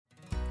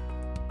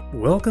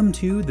Welcome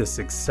to the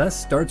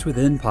Success Starts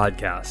Within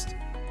podcast,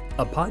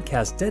 a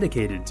podcast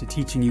dedicated to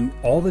teaching you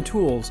all the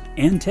tools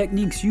and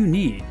techniques you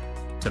need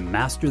to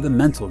master the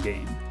mental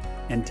game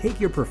and take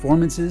your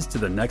performances to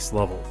the next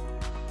level.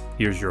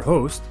 Here's your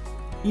host,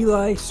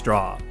 Eli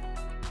Straw.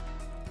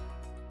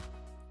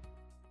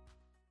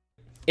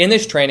 In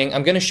this training,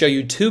 I'm going to show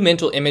you 2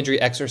 mental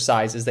imagery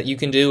exercises that you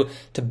can do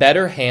to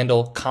better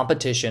handle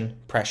competition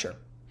pressure.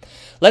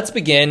 Let's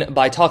begin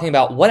by talking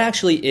about what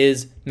actually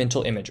is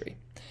mental imagery.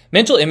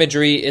 Mental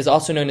imagery is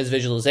also known as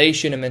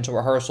visualization and mental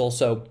rehearsal.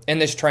 So in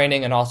this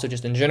training and also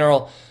just in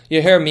general,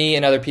 you hear me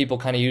and other people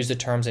kind of use the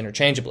terms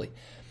interchangeably.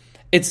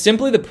 It's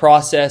simply the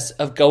process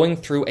of going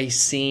through a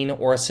scene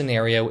or a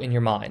scenario in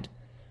your mind.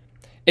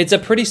 It's a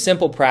pretty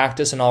simple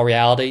practice in all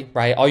reality,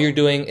 right? All you're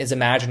doing is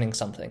imagining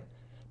something,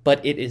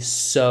 but it is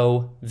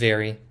so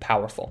very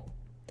powerful.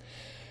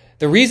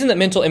 The reason that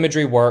mental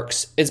imagery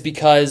works is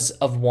because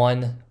of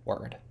one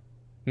word: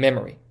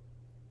 memory.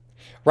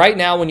 Right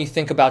now, when you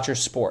think about your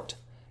sport,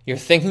 you're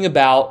thinking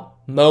about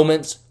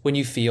moments when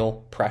you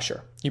feel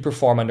pressure. You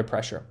perform under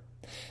pressure.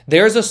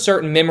 There's a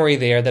certain memory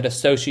there that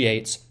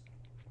associates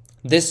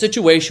this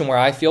situation where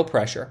I feel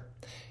pressure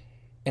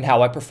and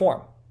how I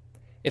perform.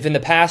 If in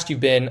the past you've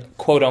been,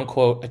 quote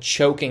unquote, a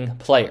choking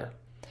player,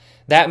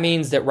 that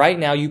means that right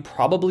now you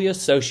probably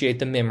associate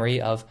the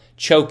memory of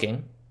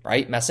choking,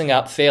 right, messing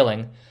up,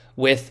 failing,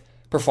 with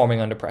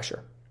performing under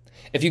pressure.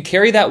 If you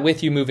carry that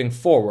with you moving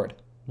forward,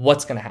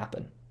 what's going to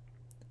happen?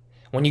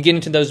 When you get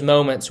into those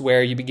moments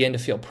where you begin to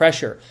feel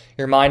pressure,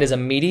 your mind is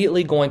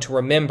immediately going to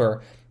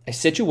remember a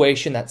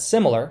situation that's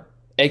similar,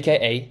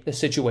 aka the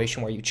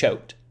situation where you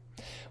choked.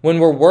 When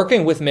we're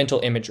working with mental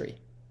imagery,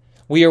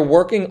 we are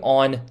working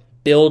on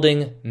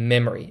building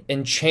memory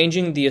and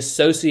changing the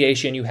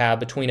association you have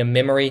between a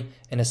memory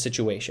and a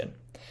situation.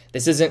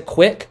 This isn't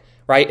quick,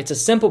 right? It's a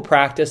simple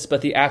practice,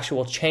 but the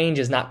actual change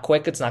is not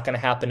quick. It's not going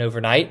to happen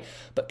overnight,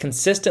 but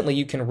consistently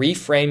you can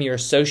reframe your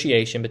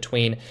association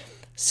between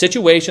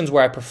situations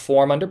where I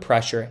perform under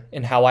pressure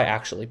and how I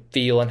actually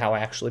feel and how I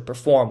actually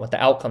perform, what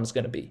the outcome is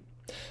going to be.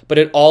 But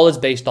it all is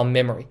based on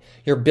memory.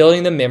 You're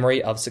building the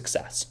memory of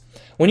success.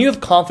 When you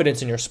have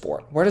confidence in your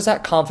sport, where does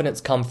that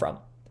confidence come from?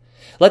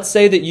 Let's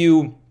say that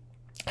you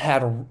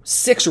had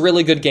 6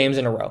 really good games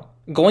in a row.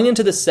 Going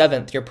into the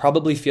 7th, you're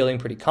probably feeling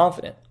pretty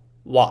confident.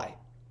 Why?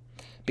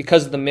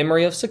 Because of the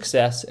memory of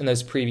success in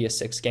those previous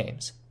 6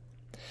 games.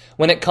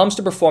 When it comes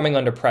to performing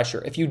under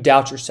pressure, if you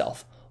doubt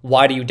yourself,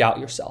 why do you doubt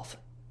yourself?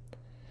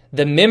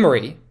 The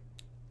memory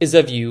is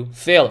of you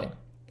failing.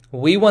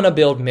 We want to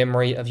build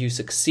memory of you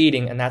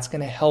succeeding, and that's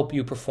going to help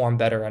you perform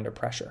better under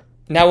pressure.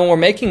 Now, when we're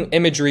making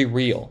imagery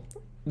real,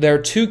 there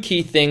are 2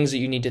 key things that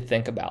you need to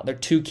think about. There are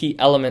 2 key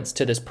elements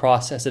to this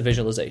process of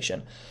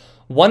visualization.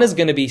 One is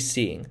going to be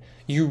seeing.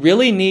 You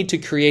really need to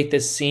create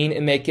this scene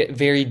and make it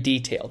very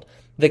detailed.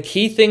 The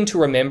key thing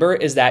to remember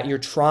is that you're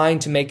trying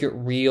to make it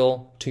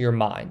real to your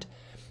mind.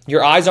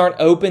 Your eyes aren't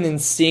open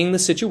and seeing the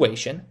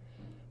situation,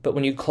 but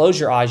when you close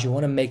your eyes, you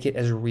want to make it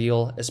as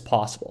real as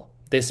possible.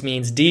 This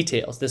means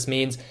details. This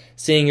means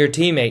seeing your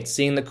teammates,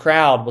 seeing the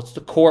crowd. What's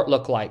the court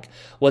look like?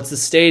 What's the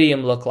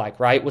stadium look like,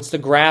 right? What's the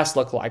grass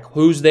look like?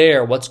 Who's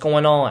there? What's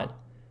going on?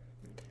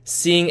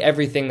 Seeing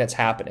everything that's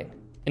happening.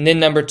 And then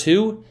number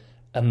 2,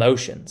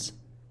 emotions.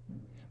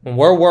 When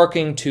we're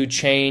working to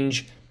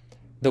change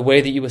the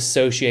way that you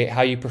associate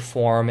how you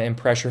perform in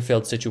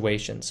pressure-filled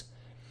situations,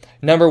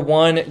 number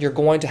 1, you're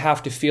going to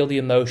have to feel the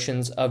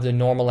emotions of the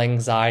normal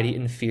anxiety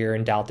and fear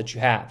and doubt that you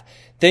have.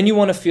 Then you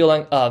want to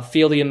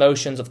feel the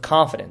emotions of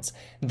confidence.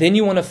 Then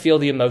you want to feel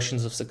the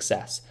emotions of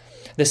success.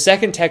 The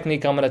second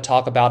technique I'm going to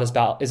talk about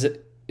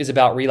is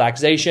about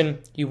relaxation.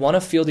 You want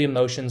to feel the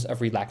emotions of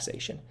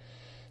relaxation.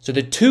 So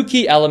the 2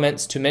 key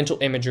elements to mental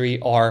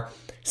imagery are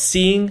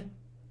seeing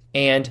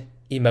and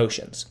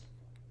emotions.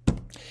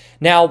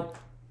 Now,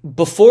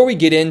 before we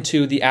get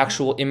into the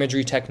actual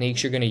imagery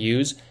techniques you're going to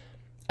use,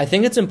 I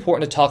think it's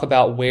important to talk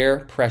about where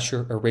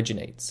pressure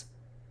originates.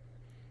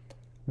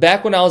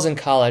 Back when I was in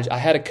college, I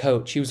had a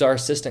coach. He was our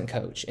assistant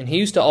coach, and he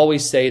used to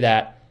always say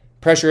that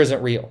pressure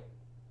isn't real.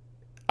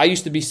 I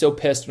used to be so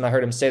pissed when I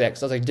heard him say that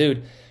because I was like,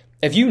 dude,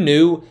 if you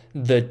knew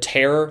the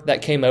terror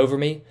that came over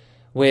me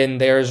when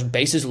there's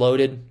bases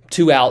loaded,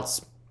 2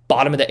 outs,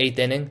 bottom of the 8th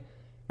inning,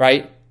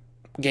 right?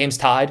 Game's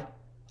tied.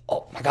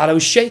 Oh my God, I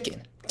was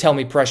shaking. Tell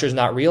me pressure's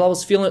not real. I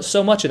was feeling it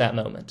so much in that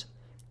moment.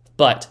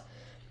 But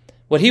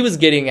what he was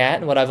getting at,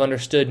 and what I've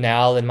understood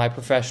now in my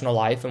professional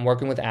life and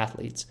working with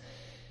athletes,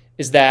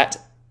 is that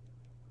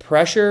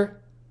pressure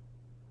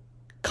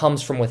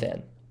comes from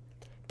within.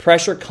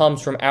 Pressure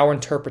comes from our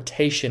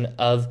interpretation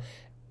of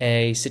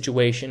a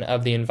situation,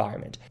 of the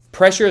environment.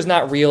 Pressure is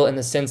not real in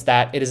the sense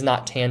that it is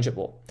not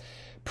tangible.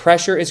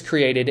 Pressure is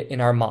created in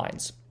our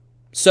minds.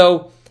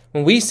 So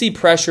when we see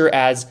pressure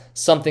as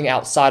something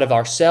outside of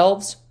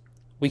ourselves,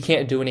 we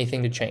can't do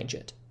anything to change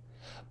it.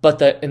 But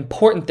the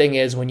important thing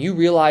is when you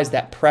realize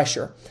that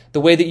pressure,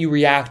 the way that you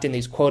react in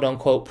these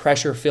quote-unquote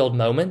pressure-filled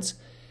moments,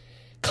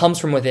 comes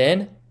from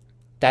within,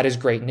 that is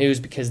great news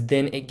because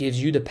then it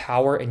gives you the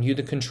power and you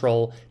the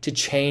control to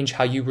change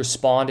how you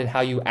respond and how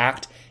you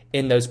act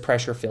in those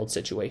pressure-filled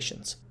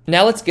situations.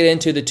 Now let's get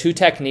into the 2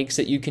 techniques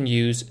that you can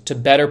use to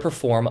better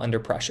perform under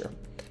pressure.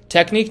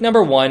 Technique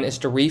number 1 is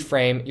to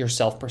reframe your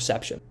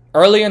self-perception.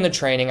 Earlier in the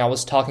training, I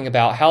was talking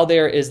about how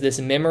there is this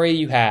memory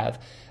you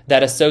have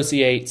that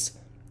associates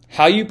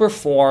how you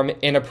perform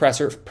in a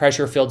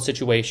pressure-filled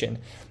situation.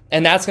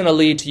 And that's going to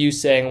lead to you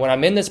saying, when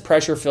I'm in this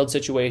pressure-filled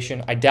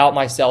situation, I doubt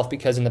myself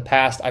because in the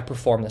past I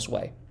performed this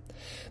way.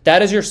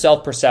 That is your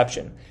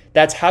self-perception.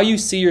 That's how you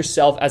see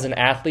yourself as an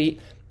athlete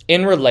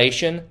in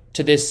relation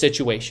to this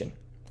situation.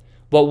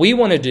 What we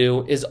want to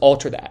do is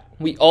alter that.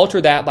 We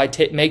alter that by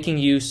making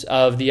use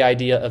of the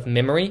idea of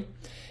memory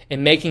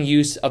and making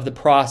use of the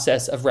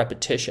process of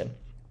repetition.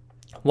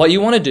 What you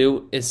want to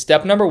do is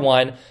step number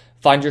 1,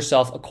 find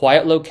yourself a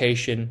quiet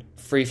location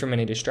free from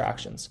any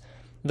distractions.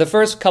 The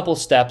first couple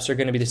steps are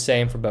going to be the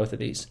same for both of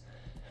these.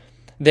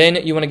 Then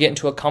you want to get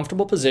into a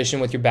comfortable position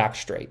with your back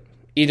straight,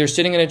 either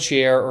sitting in a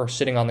chair or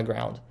sitting on the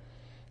ground.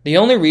 The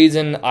only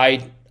reason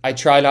I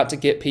try not to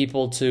get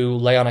people to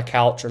lay on a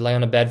couch or lay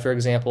on a bed, for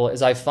example,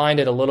 is I find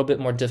it a little bit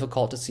more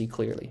difficult to see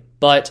clearly.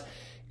 But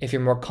if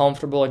you're more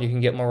comfortable and you can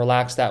get more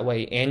relaxed that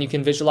way and you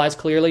can visualize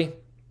clearly,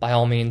 by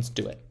all means,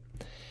 do it.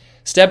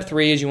 Step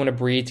 3 is you want to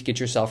breathe to get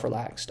yourself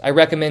relaxed. I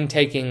recommend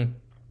taking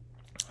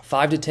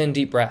 5 to 10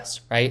 deep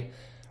breaths, right?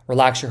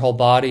 Relax your whole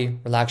body,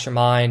 relax your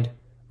mind,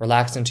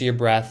 relax into your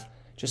breath.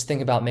 Just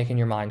think about making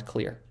your mind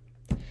clear.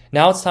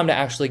 Now it's time to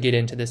actually get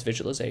into this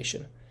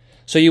visualization.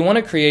 So you want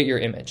to create your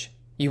image.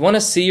 You want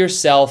to see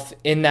yourself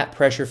in that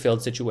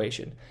pressure-filled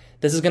situation.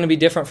 This is going to be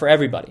different for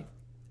everybody.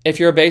 If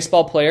you're a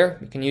baseball player,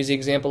 you can use the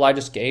example I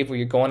just gave where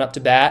you're going up to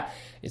bat.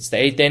 It's the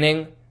 8th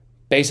inning,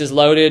 bases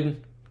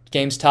loaded,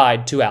 game's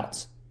tied, 2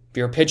 outs. If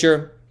you're a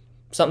pitcher,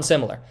 something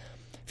similar.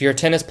 If you're a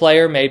tennis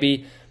player,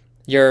 maybe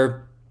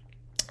you're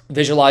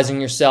visualizing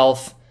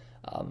yourself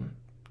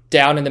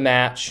down in the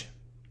match.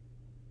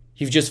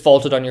 You've just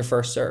faulted on your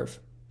first serve.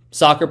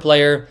 Soccer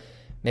player,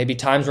 maybe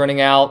time's running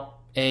out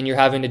and you're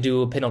having to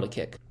do a penalty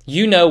kick.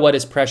 You know what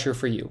is pressure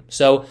for you.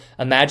 So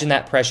imagine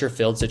that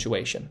pressure-filled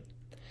situation.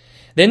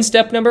 Then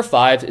step number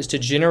 5 is to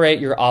generate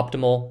your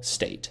optimal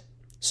state.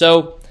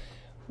 So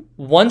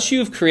once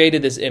you've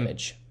created this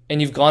image and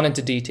you've gone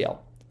into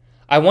detail,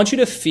 I want you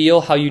to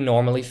feel how you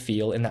normally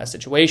feel in that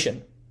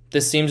situation.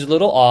 This seems a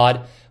little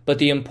odd, but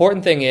the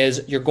important thing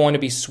is you're going to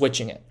be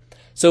switching it.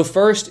 So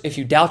first, if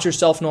you doubt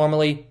yourself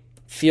normally,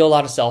 feel a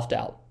lot of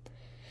self-doubt.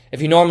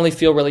 If you normally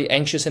feel really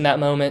anxious in that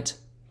moment,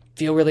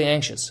 feel really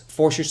anxious.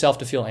 Force yourself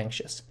to feel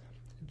anxious.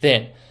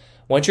 Then,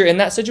 once you're in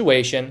that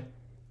situation,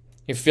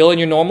 you're feeling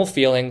your normal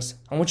feelings,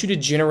 I want you to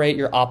generate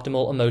your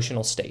optimal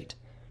emotional state.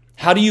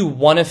 How do you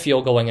want to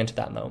feel going into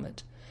that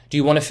moment? Do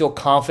you want to feel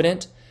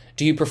confident?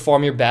 Do you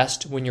perform your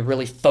best when you're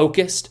really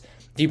focused?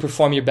 Do you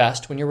perform your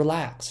best when you're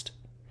relaxed?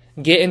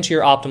 Get into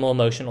your optimal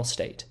emotional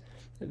state.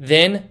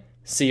 Then,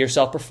 see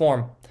yourself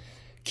perform.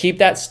 Keep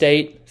that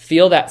state,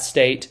 feel that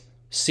state,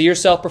 see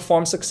yourself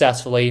perform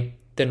successfully.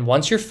 Then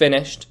once you're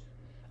finished,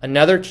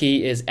 another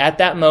key is at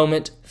that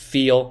moment,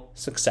 feel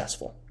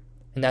successful.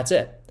 And that's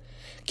it.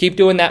 Keep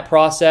doing that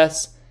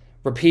process.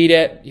 Repeat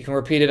it. You can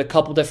repeat it a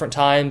couple different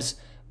times.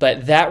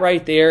 But that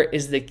right there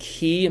is the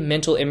key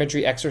mental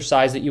imagery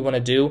exercise that you want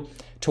to do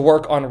to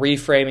work on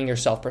reframing your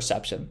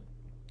self-perception.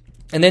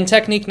 And then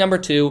technique number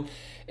 2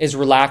 is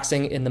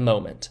relaxing in the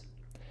moment.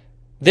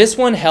 This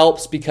one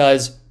helps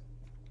because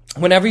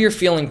whenever you're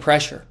feeling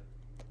pressure,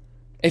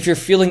 if you're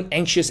feeling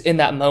anxious in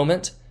that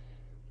moment,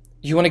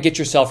 you want to get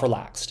yourself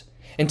relaxed.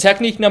 And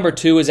technique number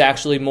 2 is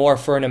actually more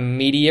for an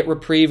immediate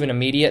reprieve and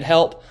immediate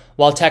help,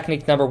 while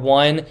technique number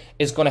 1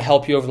 is going to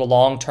help you over the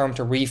long term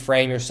to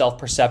reframe your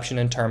self-perception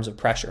in terms of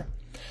pressure.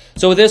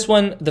 So with this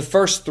one, the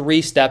first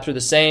 3 steps are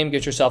the same.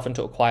 Get yourself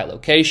into a quiet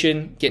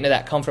location, get into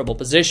that comfortable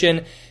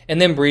position,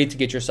 and then breathe to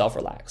get yourself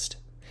relaxed.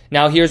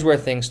 Now here's where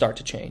things start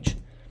to change.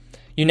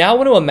 You now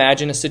want to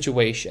imagine a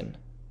situation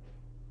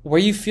where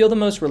you feel the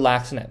most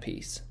relaxed and at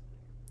peace.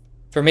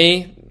 For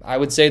me, I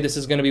would say this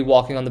is going to be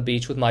walking on the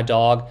beach with my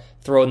dog,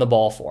 throwing the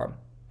ball for him.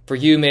 For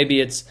you, maybe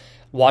it's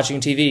watching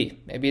TV.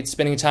 Maybe it's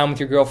spending time with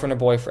your girlfriend or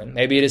boyfriend.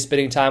 Maybe it is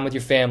spending time with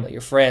your family,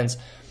 your friends,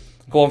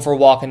 going for a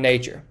walk in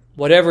nature.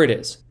 Whatever it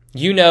is,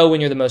 you know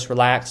when you're the most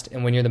relaxed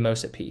and when you're the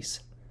most at peace.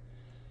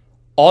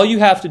 All you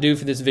have to do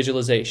for this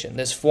visualization,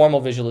 this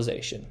formal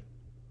visualization,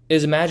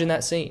 is imagine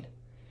that scene.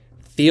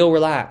 Feel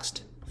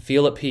relaxed.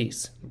 Feel at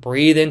peace.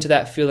 Breathe into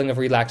that feeling of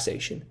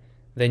relaxation.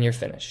 Then you're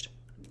finished.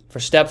 For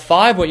step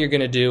 5, what you're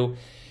going to do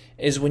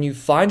is when you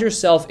find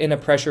yourself in a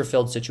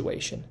pressure-filled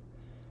situation.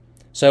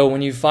 So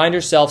when you find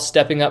yourself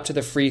stepping up to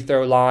the free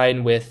throw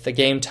line with the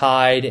game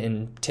tied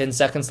and 10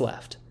 seconds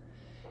left,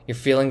 you're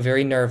feeling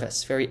very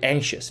nervous, very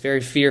anxious,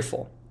 very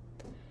fearful.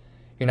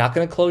 You're not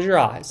going to close your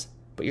eyes,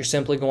 but you're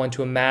simply going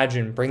to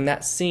imagine, bring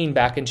that scene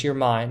back into your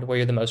mind where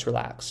you're the most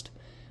relaxed.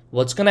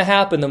 What's going to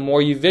happen the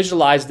more you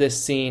visualize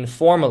this scene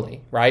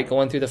formally, right,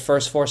 going through the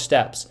first 4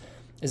 steps,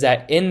 is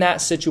that in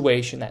that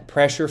situation, that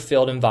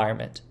pressure-filled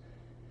environment,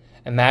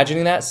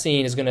 imagining that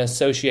scene is going to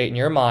associate in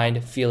your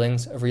mind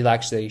feelings of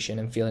relaxation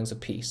and feelings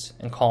of peace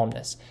and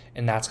calmness,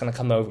 and that's going to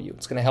come over you.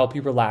 It's going to help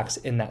you relax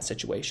in that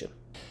situation.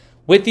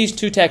 With these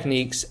two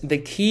techniques, the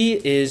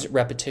key is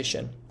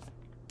repetition.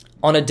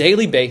 On a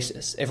daily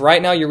basis, if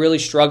right now you're really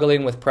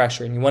struggling with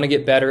pressure and you want to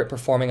get better at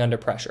performing under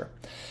pressure,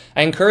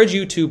 I encourage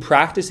you to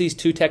practice these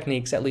two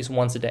techniques at least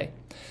once a day.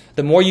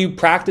 The more you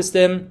practice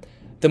them,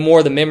 the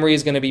more the memory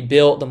is going to be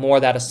built, the more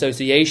that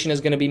association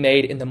is going to be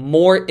made, and the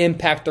more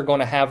impact they're going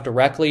to have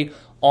directly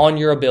on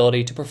your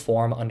ability to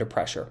perform under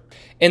pressure.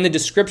 In the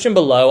description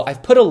below,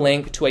 I've put a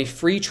link to a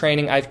free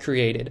training I've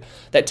created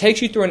that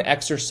takes you through an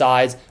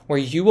exercise where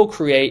you will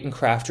create and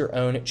craft your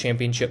own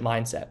championship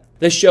mindset.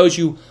 This shows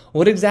you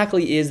what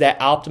exactly is that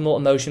optimal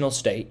emotional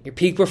state, your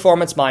peak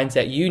performance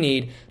mindset you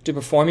need to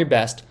perform your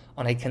best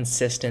on a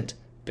consistent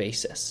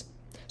basis.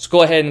 So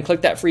go ahead and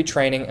click that free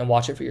training and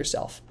watch it for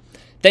yourself.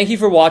 Thank you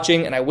for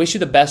watching, and I wish you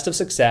the best of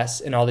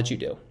success in all that you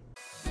do.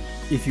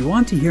 If you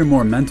want to hear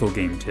more mental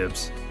game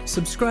tips,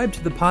 subscribe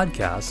to the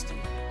podcast,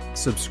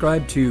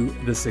 subscribe to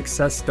the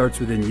Success Starts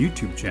Within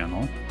YouTube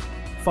channel,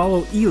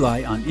 follow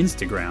Eli on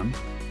Instagram,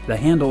 the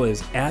handle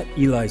is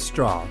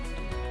 @EliStraw,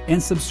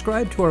 and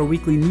subscribe to our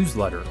weekly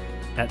newsletter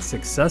at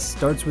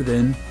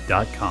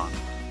successstartswithin.com.